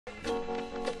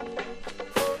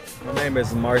My name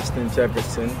is Marston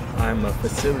Jefferson. I'm a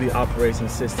facility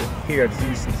operations assistant here at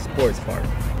Houston Sports Park.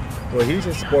 Well,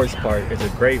 Houston Sports Park is a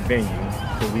great venue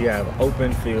because we have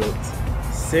open fields,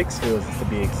 6 fields to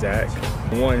be exact,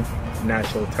 1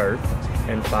 natural turf,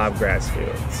 and 5 grass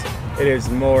fields. It is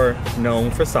more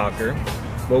known for soccer,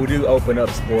 but we do open up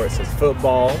sports as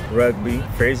football, rugby,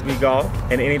 frisbee golf,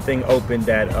 and anything open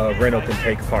that a rental can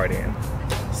take part in.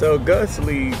 So GUS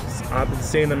Leagues, I've been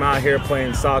seeing them out here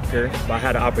playing soccer, but I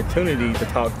had an opportunity to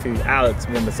talk to Alex,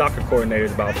 one of the soccer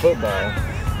coordinators, about football.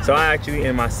 So I actually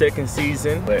in my 2nd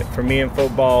season, but for me in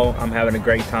football, I'm having a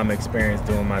great time experience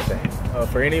doing my thing.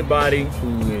 For anybody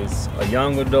who is a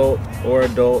young adult or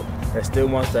adult that still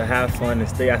wants to have fun and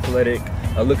stay athletic,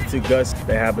 look into GUS.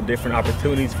 They have different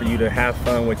opportunities for you to have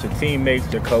fun with your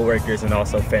teammates, your coworkers, and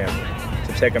also family.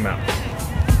 So check them out.